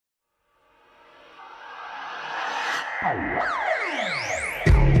Hey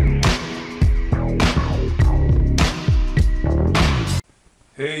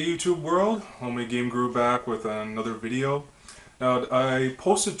YouTube world, Homemade Game Guru back with another video. Now I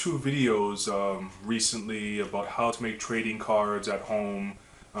posted two videos recently about how to make trading cards at home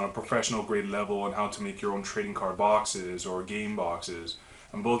on a professional grade level and how to make your own trading card boxes or game boxes.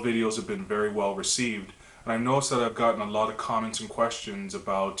 And both videos have been very well received. And I've noticed that I've gotten a lot of comments and questions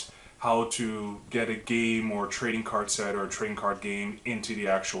about how to get a game or a trading card set or a trading card game into the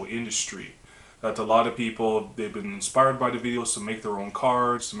actual industry. That a lot of people, they've been inspired by the videos to make their own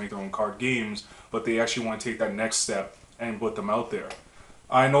cards, to make their own card games, but they actually want to take that next step and put them out there.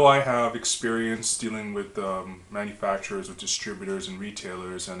 I know I have experience dealing with manufacturers, with distributors and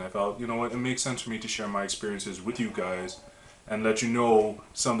retailers, and I felt, you know what, it makes sense for me to share my experiences with you guys and let you know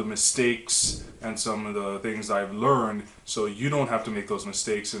some of the mistakes and some of the things I've learned so you don't have to make those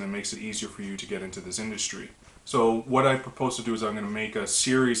mistakes, and it makes it easier for you to get into this industry. So what I propose to do is I'm going to make a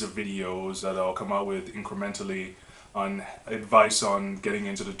series of videos that I'll come out with incrementally on advice on getting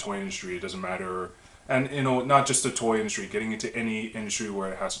into the toy industry. It doesn't matter, and you know, not just the toy industry, getting into any industry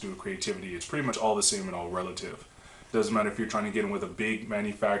where it has to do with creativity. It's pretty much all the same and all relative. It doesn't matter if you're trying to get in with a big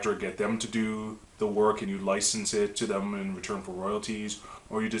manufacturer, get them to do the work and you license it to them in return for royalties,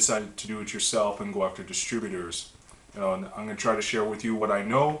 or you decide to do it yourself and go after distributors. You know, and I'm going to try to share with you what I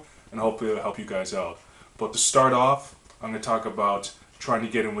know, and hopefully it'll help you guys out. But to start off, I'm going to talk about trying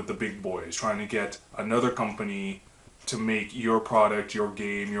to get in with the big boys, trying to get another company to make your product, your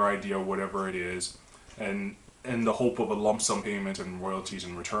game, your idea, whatever it is, and in the hope of a lump sum payment and royalties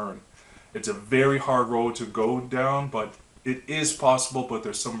in return. It's a very hard road to go down, but it is possible, but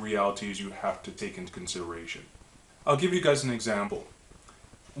there's some realities you have to take into consideration. I'll give you guys an example.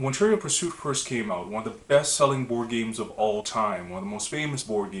 When Trivial Pursuit first came out, one of the best-selling board games of all time, one of the most famous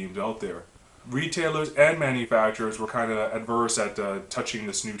board games out there, retailers and manufacturers were kind of adverse at touching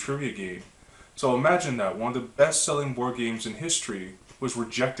this new trivia game. So imagine that one of the best-selling board games in history was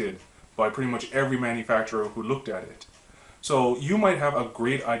rejected by pretty much every manufacturer who looked at it. So you might have a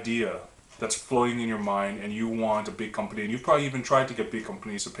great idea that's floating in your mind and you want a big company, and you've probably even tried to get big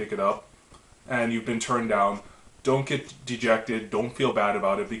companies to pick it up and you've been turned down. Don't get dejected, don't feel bad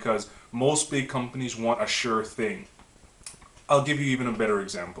about it, because most big companies want a sure thing. I'll give you even a better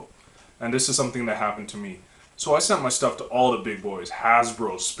example. And this is something that happened to me. So I sent my stuff to all the big boys,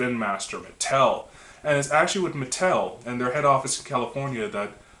 Hasbro, Spin Master, Mattel. And it's actually with Mattel and their head office in California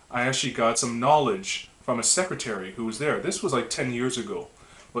that I actually got some knowledge from a secretary who was there. This was like 10 years ago.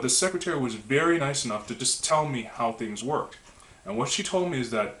 But the secretary was very nice enough to just tell me how things worked. And what she told me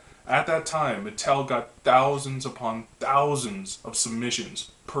is that at that time, Mattel got thousands upon thousands of submissions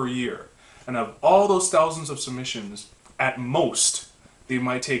per year. And of all those thousands of submissions, at most, they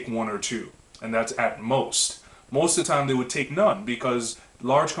might take one or two, and that's at most. Most of the time they would take none, because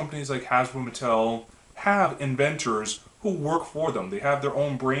large companies like Hasbro, Mattel have inventors who work for them. They have their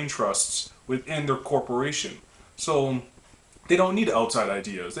own brain trusts within their corporation. So they don't need outside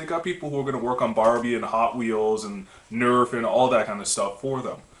ideas. They got people who are going to work on Barbie and Hot Wheels and Nerf and all that kind of stuff for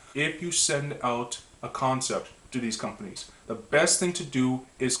them. If you send out a concept to these companies, the best thing to do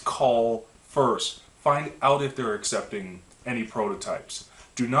is call first. Find out if they're accepting any prototypes.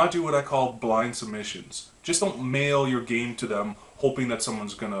 Do not do what I call blind submissions. Just don't mail your game to them hoping that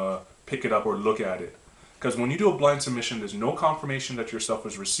someone's gonna pick it up or look at it. Because when you do a blind submission, there's no confirmation that your stuff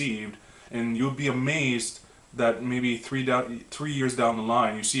was received, and you'll be amazed that maybe 3 years down the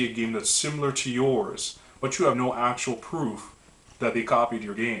line you see a game that's similar to yours, but you have no actual proof that they copied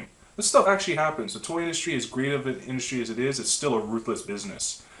your game. This stuff actually happens. The toy industry, as great of an industry as it is, it's still a ruthless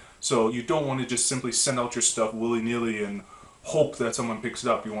business. So you don't want to just simply send out your stuff willy-nilly and hope that someone picks it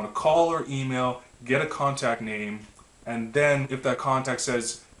up. You want to call or email, get a contact name, and then if that contact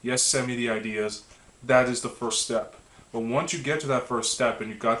says, yes, send me the ideas, that is the first step. But once you get to that first step and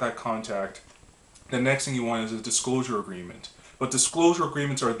you got that contact, the next thing you want is a disclosure agreement. But disclosure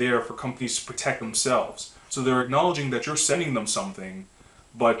agreements are there for companies to protect themselves. So they're acknowledging that you're sending them something,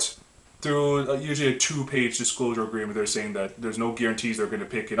 but through usually a 2-page disclosure agreement, they're saying that there's no guarantees they're going to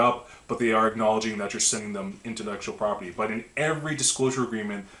pick it up, but they are acknowledging that you're sending them intellectual property. But in every disclosure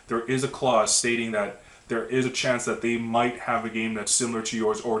agreement, there is a clause stating that there is a chance that they might have a game that's similar to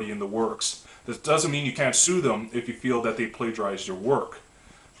yours already in the works. This doesn't mean you can't sue them if you feel that they plagiarized your work.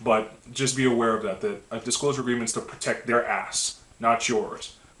 But just be aware of that a disclosure agreement is to protect their ass, not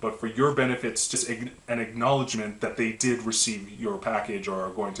yours. But for your benefits, just an acknowledgement that they did receive your package or are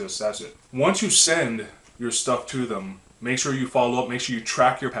going to assess it. Once you send your stuff to them, make sure you follow up, make sure you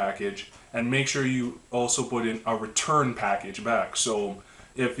track your package, and make sure you also put in a return package back. So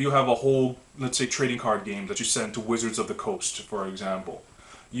If you have a whole, let's say, trading card game that you send to Wizards of the Coast, for example,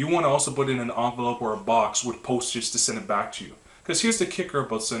 you want to also put in an envelope or a box with postage to send it back to you. Because here's the kicker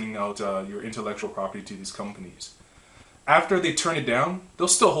about sending out your intellectual property to these companies. After they turn it down, they'll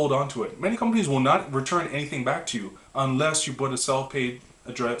still hold on to it. Many companies will not return anything back to you unless you put a self-paid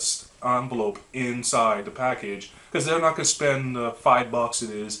addressed envelope inside the package, because they're not going to spend the $5 it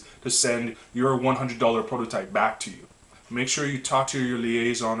is to send your $100 prototype back to you. Make sure you talk to your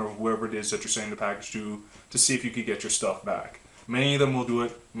liaison or whoever it is that you're sending the package to see if you can get your stuff back. Many of them will do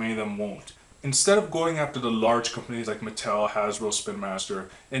it, many of them won't. Instead of going after the large companies like Mattel, Hasbro, Spin Master,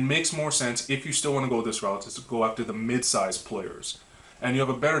 it makes more sense, if you still want to go this route, is to go after the mid-sized players. And you have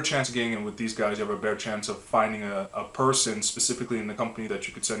a better chance of getting in with these guys. You have a better chance of finding a person specifically in the company that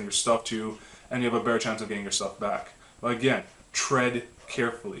you could send your stuff to, and you have a better chance of getting your stuff back. But again, tread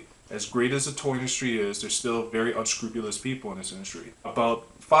carefully. As great as the toy industry is, there's still very unscrupulous people in this industry. About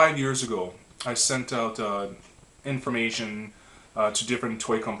 5 years ago, I sent out information to different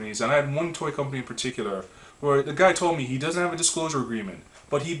toy companies, and I had one toy company in particular where the guy told me he doesn't have a disclosure agreement,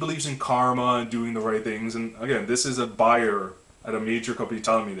 but he believes in karma and doing the right things. And again, this is a buyer at a major company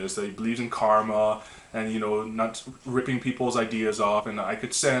telling me this, that he believes in karma and, you know, not ripping people's ideas off, and I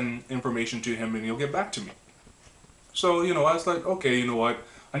could send information to him and he'll get back to me. So, you know, I was like, okay, you know what,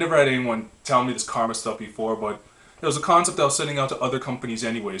 I never had anyone tell me this karma stuff before, but it was a concept I was sending out to other companies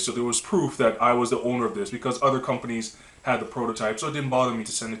anyway, so there was proof that I was the owner of this because other companies had the prototype, so it didn't bother me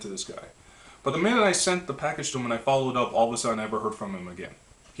to send it to this guy. But the minute I sent the package to him and I followed up, all of a sudden I never heard from him again.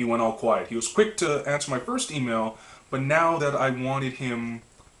 He went all quiet. He was quick to answer my first email, but now that I wanted him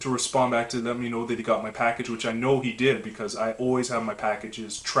to respond back to let me know that he got my package, which I know he did because I always have my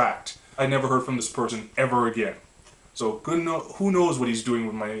packages tracked, I never heard from this person ever again. So who knows what he's doing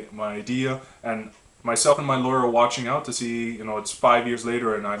with my idea, and myself and my lawyer are watching out to see, you know, it's 5 years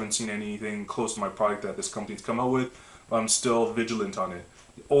later and I haven't seen anything close to my product that this company's come out with, but I'm still vigilant on it.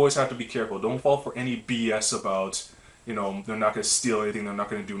 You always have to be careful. Don't fall for any BS about, you know, they're not going to steal anything, they're not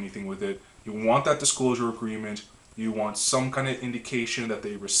going to do anything with it. You want that disclosure agreement. You want some kind of indication that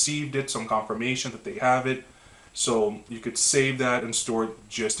they received it, some confirmation that they have it, so you could save that and store it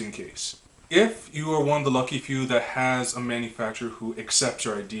just in case. If you are one of the lucky few that has a manufacturer who accepts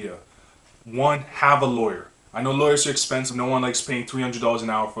your idea, one, have a lawyer. I know lawyers are expensive. No one likes paying $300 an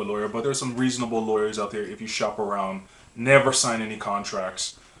hour for a lawyer, but there's some reasonable lawyers out there if you shop around. Never sign any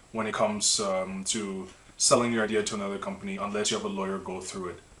contracts when it comes to selling your idea to another company unless you have a lawyer go through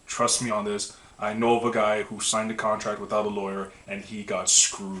it. Trust me on this. I know of a guy who signed a contract without a lawyer and he got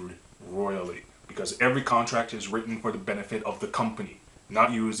screwed royally because every contract is written for the benefit of the company,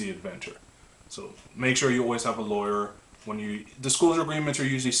 not you as the inventor. So make sure you always have a lawyer. Disclosure agreements are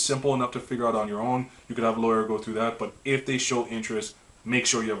usually simple enough to figure out on your own. You could have a lawyer go through that, but if they show interest, make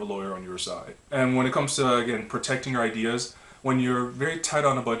sure you have a lawyer on your side. And when it comes to, again, protecting your ideas, when you're very tight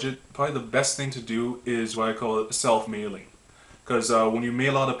on a budget, probably the best thing to do is what I call self-mailing. Because when you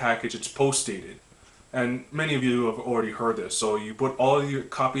mail out a package, it's post-dated. And many of you have already heard this. So you put all your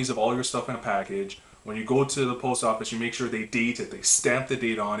copies of all your stuff in a package. When you go to the post office, you make sure they date it. They stamp the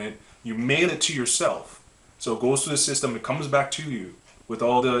date on it. You mail it to yourself. So it goes through the system. It comes back to you with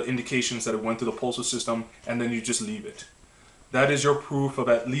all the indications that it went through the postal system. And then you just leave it. That is your proof of,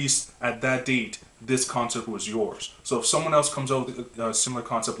 at least at that date, this concept was yours. So if someone else comes out with a similar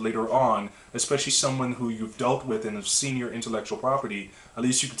concept later on, especially someone who you've dealt with and have seen your intellectual property, at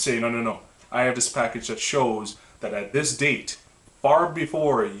least you could say, no. I have this package that shows that at this date, far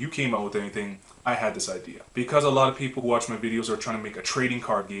before you came out with anything, I had this idea. Because a lot of people who watch my videos are trying to make a trading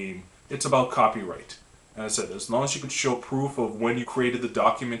card game, it's about copyright. And I said, as long as you can show proof of when you created the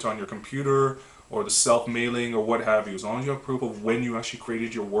document on your computer, or the self-mailing, or what have you, as long as you have proof of when you actually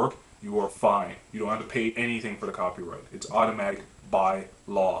created your work, you are fine. You don't have to pay anything for the copyright. It's automatic by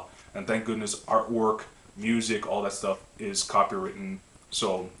law. And thank goodness artwork, music, all that stuff is copywritten,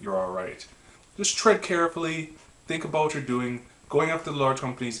 so you're alright. Just tread carefully, think about what you're doing. Going after the large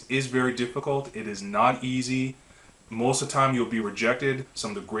companies is very difficult. It is not easy. Most of the time you'll be rejected.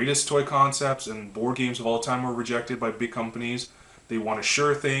 Some of the greatest toy concepts and board games of all time are rejected by big companies. They want a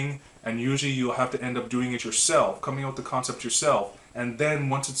sure thing, and usually you'll have to end up doing it yourself, coming out with the concept yourself. And then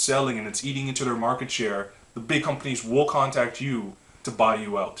once it's selling and it's eating into their market share, the big companies will contact you to buy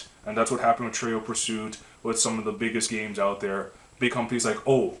you out. And that's what happened with Trivial Pursuit, with some of the biggest games out there. Big companies like,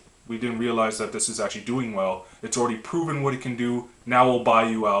 oh, we didn't realize that this is actually doing well. It's already proven what it can do. Now we'll buy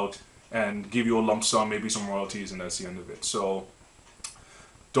you out and give you a lump sum, maybe some royalties, and that's the end of it. So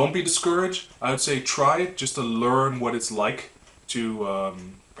don't be discouraged. I would say try it just to learn what it's like to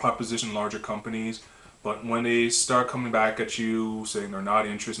proposition larger companies. But when they start coming back at you saying they're not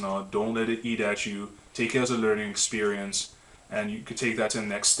interested, no, don't let it eat at you. Take it as a learning experience, and you could take that to the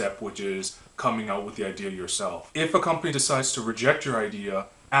next step, which is coming out with the idea yourself. If a company decides to reject your idea,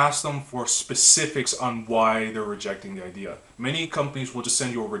 ask them for specifics on why they're rejecting the idea. Many companies will just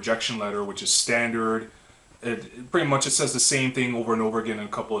send you a rejection letter, which is standard. Pretty much it says the same thing over and over again in a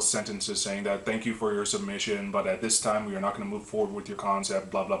couple of sentences saying that thank you for your submission, but at this time we are not going to move forward with your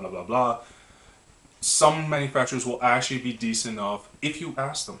concept, blah, blah, blah, blah, blah. Some manufacturers will actually be decent enough if you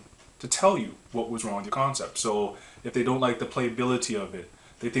ask them to tell you what was wrong with your concept. So if they don't like the playability of it,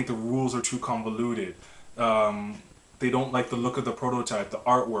 they think the rules are too convoluted, they don't like the look of the prototype, the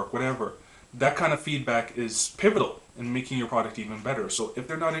artwork, whatever, that kind of feedback is pivotal in making your product even better. So if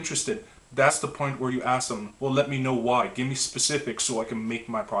they're not interested, that's the point where you ask them, well, let me know why. Give me specifics so I can make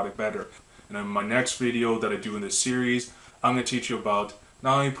my product better. And in my next video that I do in this series, I'm going to teach you about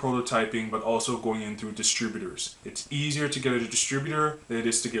not only prototyping, but also going in through distributors. It's easier to get a distributor than it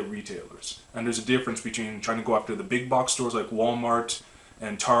is to get retailers. And there's a difference between trying to go after the big box stores like Walmart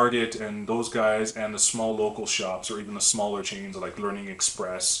and Target and those guys, and the small local shops or even the smaller chains like Learning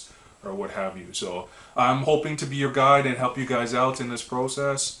Express or what have you. So I'm hoping to be your guide and help you guys out in this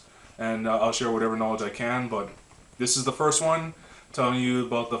process, and I'll share whatever knowledge I can. But this is the first one, telling you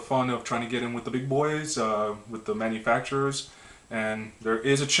about the fun of trying to get in with the big boys, with the manufacturers. And there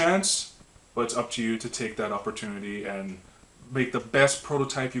is a chance, but it's up to you to take that opportunity and make the best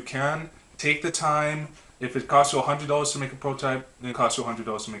prototype you can. Take the time. If it costs you $100 to make a prototype, then it costs you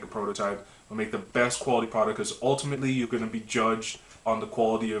 $100 to make a prototype. But make the best quality product, because ultimately you're going to be judged on the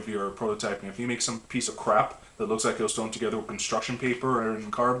quality of your prototype. And if you make some piece of crap that looks like it was thrown together with construction paper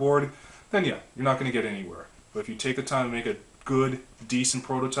and cardboard, then yeah, you're not going to get anywhere. But if you take the time to make a good, decent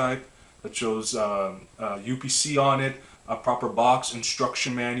prototype that shows UPC on it, a proper box,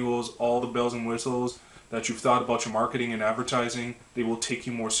 instruction manuals, all the bells and whistles, that you've thought about your marketing and advertising, they will take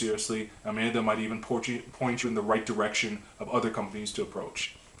you more seriously, and many of them might even point you in the right direction of other companies to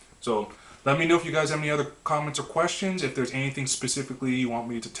approach. So let me know if you guys have any other comments or questions. If there's anything specifically you want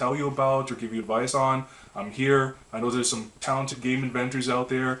me to tell you about or give you advice on, I'm here. I know there's some talented game inventors out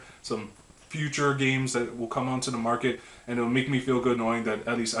there, some future games that will come onto the market, and it'll make me feel good knowing that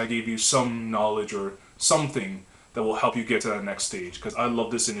at least I gave you some knowledge or something that will help you get to that next stage, because I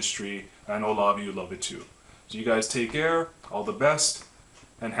love this industry and I know a lot of you love it too. So you guys take care, all the best,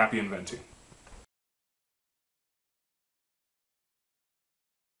 and happy inventing.